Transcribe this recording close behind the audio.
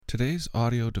Today's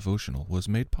audio devotional was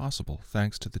made possible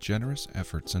thanks to the generous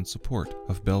efforts and support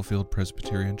of Bellefield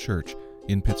Presbyterian Church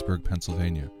in Pittsburgh,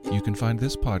 Pennsylvania. You can find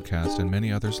this podcast and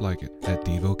many others like it at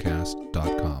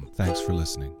devocast.com. Thanks for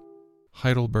listening.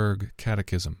 Heidelberg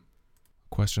Catechism.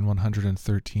 Question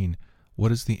 113.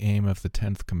 What is the aim of the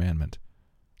 10th commandment?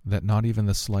 That not even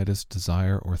the slightest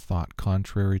desire or thought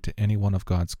contrary to any one of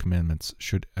God's commandments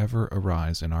should ever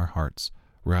arise in our hearts.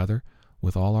 Rather,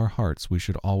 with all our hearts we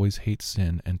should always hate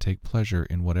sin and take pleasure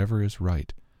in whatever is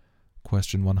right.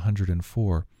 Question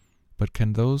 104. But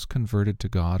can those converted to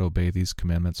God obey these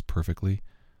commandments perfectly?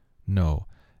 No.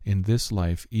 In this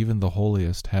life even the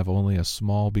holiest have only a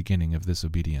small beginning of this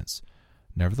obedience.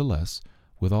 Nevertheless,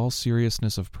 with all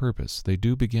seriousness of purpose, they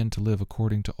do begin to live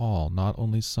according to all, not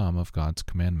only some, of God's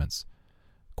commandments.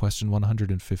 Question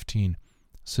 115.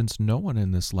 Since no one in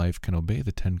this life can obey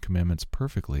the 10 commandments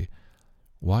perfectly,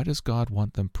 why does God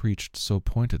want them preached so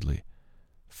pointedly?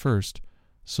 First,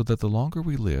 so that the longer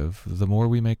we live, the more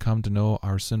we may come to know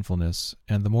our sinfulness,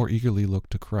 and the more eagerly look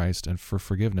to Christ and for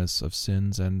forgiveness of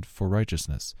sins and for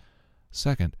righteousness.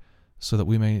 Second, so that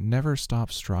we may never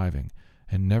stop striving,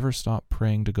 and never stop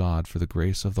praying to God for the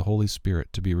grace of the Holy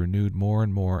Spirit to be renewed more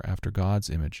and more after God's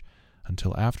image,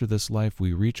 until after this life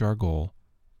we reach our goal,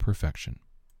 perfection.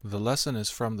 The lesson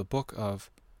is from the book of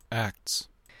Acts.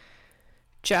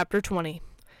 Chapter 20.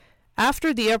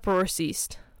 After the uproar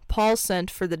ceased, Paul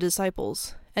sent for the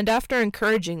disciples, and after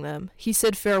encouraging them, he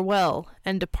said farewell,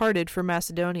 and departed for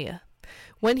Macedonia.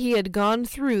 When he had gone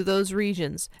through those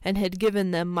regions, and had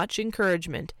given them much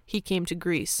encouragement, he came to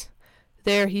Greece.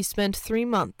 There he spent 3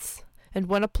 months, and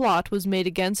when a plot was made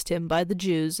against him by the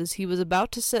Jews as he was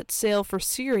about to set sail for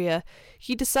Syria,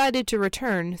 he decided to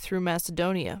return through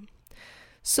Macedonia.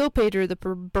 Sopater the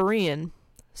Berean,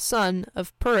 son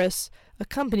of Pyrrhus,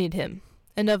 accompanied him,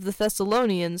 and of the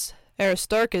Thessalonians,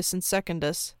 Aristarchus and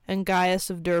Secundus, and Gaius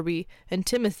of Derbe, and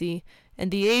Timothy,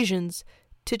 and the Asians,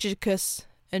 Tychicus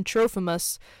and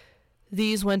Trophimus.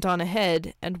 These went on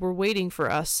ahead, and were waiting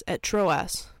for us at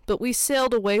Troas. But we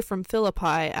sailed away from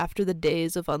Philippi after the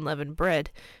days of unleavened bread,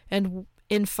 and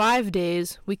in 5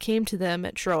 days we came to them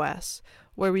at Troas,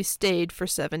 where we stayed for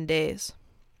 7 days.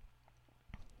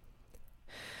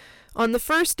 On the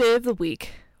first day of the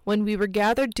week, when we were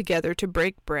gathered together to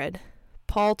break bread,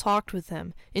 Paul talked with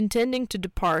them, intending to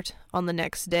depart on the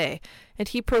next day, and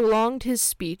he prolonged his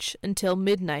speech until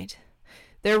midnight.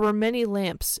 There were many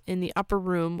lamps in the upper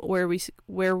room where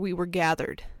we were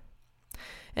gathered.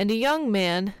 And a young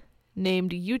man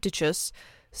named Eutychus,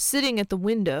 sitting at the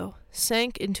window,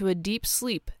 sank into a deep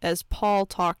sleep as Paul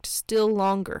talked still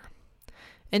longer.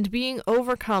 And being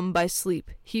overcome by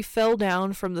sleep, he fell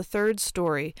down from the 3rd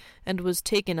story and was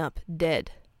taken up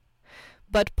dead.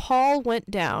 But Paul went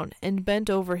down and bent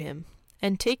over him,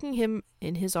 and taking him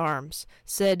in his arms,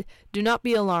 said, "Do not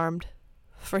be alarmed,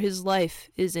 for his life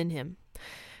is in him."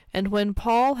 And when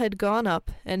Paul had gone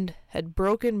up and had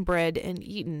broken bread and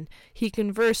eaten, he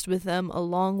conversed with them a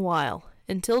long while,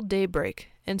 until daybreak,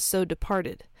 and so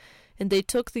departed. And they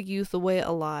took the youth away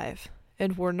alive,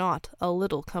 and were not a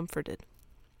little comforted.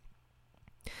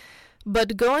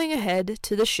 But going ahead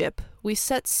to the ship, we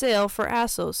set sail for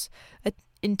Assos,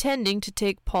 intending to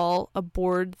take Paul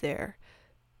aboard there.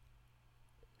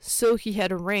 So he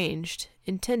had arranged,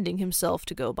 intending himself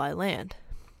to go by land.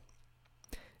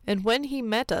 And when he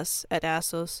met us at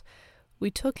Assos,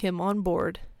 we took him on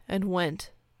board, and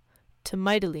went to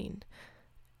Mytilene.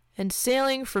 And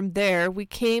sailing from there, we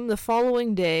came the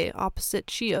following day opposite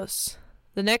Chios.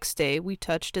 The next day we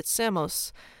touched at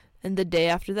Samos, and the day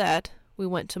after that we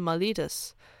went to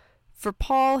Miletus. For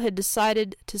Paul had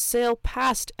decided to sail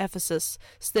past Ephesus,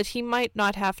 so that he might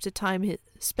not have to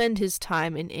spend his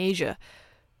time in Asia,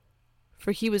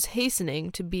 for he was hastening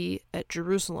to be at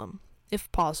Jerusalem,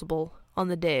 if possible, on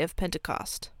the day of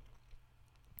Pentecost.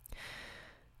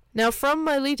 Now from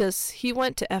Miletus he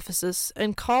went to Ephesus,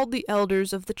 and called the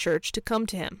elders of the church to come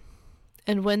to him.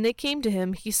 And when they came to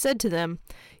him, he said to them,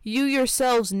 "You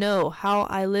yourselves know how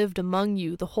I lived among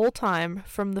you the whole time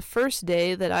from the first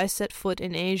day that I set foot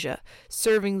in Asia,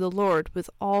 serving the Lord with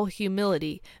all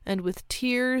humility, and with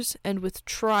tears and with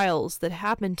trials that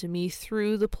happened to me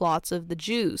through the plots of the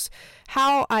Jews,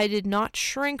 how I did not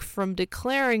shrink from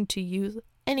declaring to you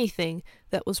anything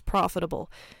that was profitable,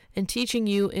 and teaching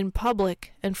you in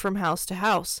public and from house to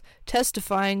house,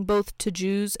 testifying both to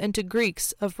Jews and to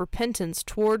Greeks of repentance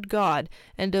toward God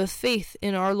and of faith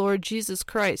in our Lord Jesus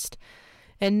Christ.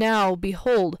 And now,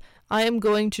 behold, I am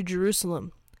going to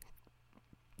Jerusalem,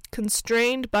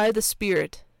 constrained by the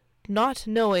Spirit, not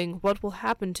knowing what will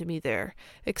happen to me there,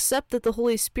 except that the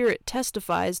Holy Spirit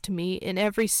testifies to me in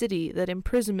every city that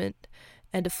imprisonment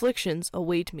and afflictions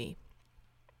await me.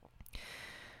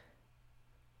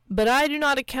 But I do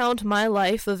not account my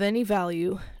life of any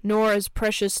value, nor as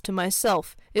precious to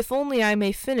myself, if only I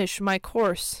may finish my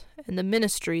course and the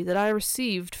ministry that I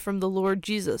received from the Lord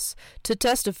Jesus, to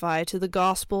testify to the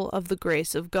gospel of the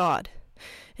grace of God.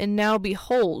 And now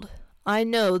behold, I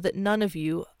know that none of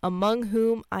you, among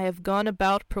whom I have gone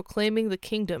about proclaiming the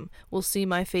kingdom, will see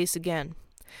my face again.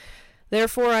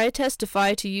 Therefore I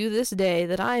testify to you this day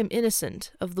that I am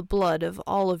innocent of the blood of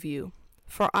all of you.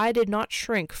 For I did not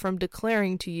shrink from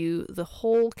declaring to you the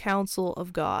whole counsel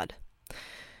of God.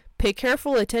 Pay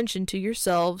careful attention to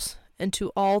yourselves and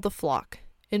to all the flock,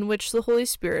 in which the Holy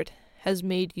Spirit has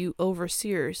made you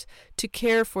overseers, to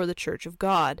care for the church of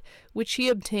God, which he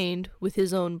obtained with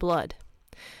his own blood.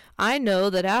 I know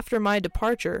that after my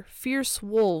departure fierce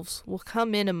wolves will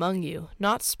come in among you,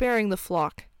 not sparing the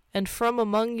flock, and from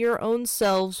among your own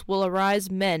selves will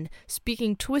arise men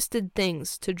speaking twisted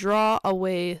things to draw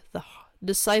away the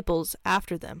disciples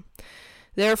after them.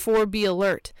 Therefore be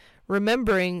alert,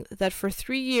 remembering that for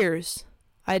 3 years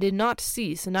I did not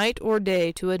cease night or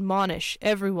day to admonish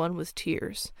everyone with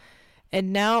tears.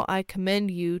 And now I commend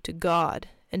you to God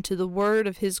and to the word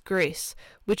of his grace,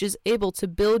 which is able to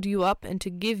build you up and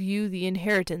to give you the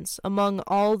inheritance among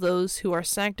all those who are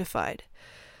sanctified.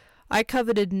 I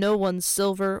coveted no one's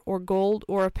silver or gold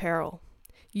or apparel.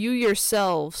 You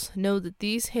yourselves know that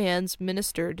these hands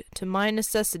ministered to my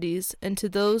necessities and to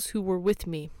those who were with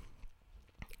me.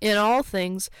 In all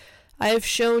things I have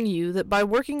shown you that by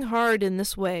working hard in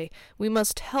this way we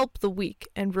must help the weak,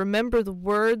 and remember the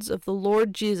words of the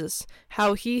Lord Jesus,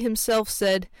 how he himself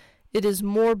said, "It is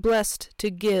more blessed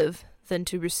to give than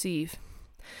to receive."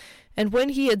 And when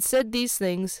he had said these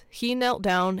things, he knelt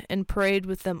down and prayed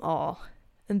with them all.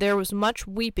 And there was much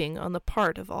weeping on the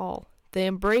part of all. They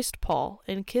embraced Paul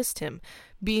and kissed him,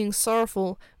 being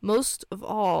sorrowful most of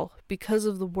all because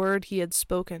of the word he had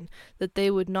spoken, that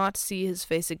they would not see his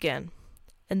face again.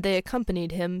 And they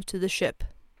accompanied him to the ship.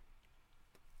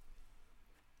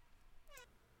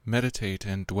 Meditate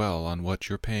and dwell on what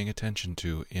you're paying attention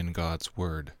to in God's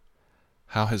Word.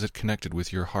 How has it connected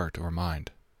with your heart or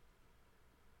mind?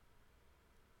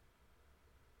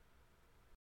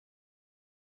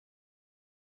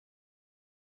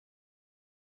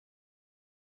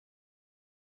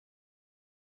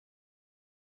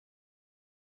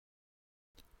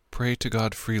 Pray to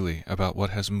God freely about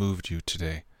what has moved you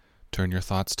today. Turn your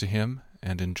thoughts to Him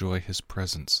and enjoy His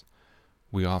presence.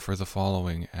 We offer the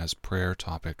following as prayer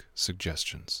topic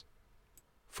suggestions.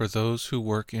 For those who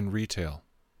work in retail,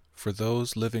 for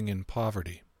those living in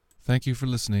poverty. Thank you for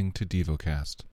listening to DevoCast.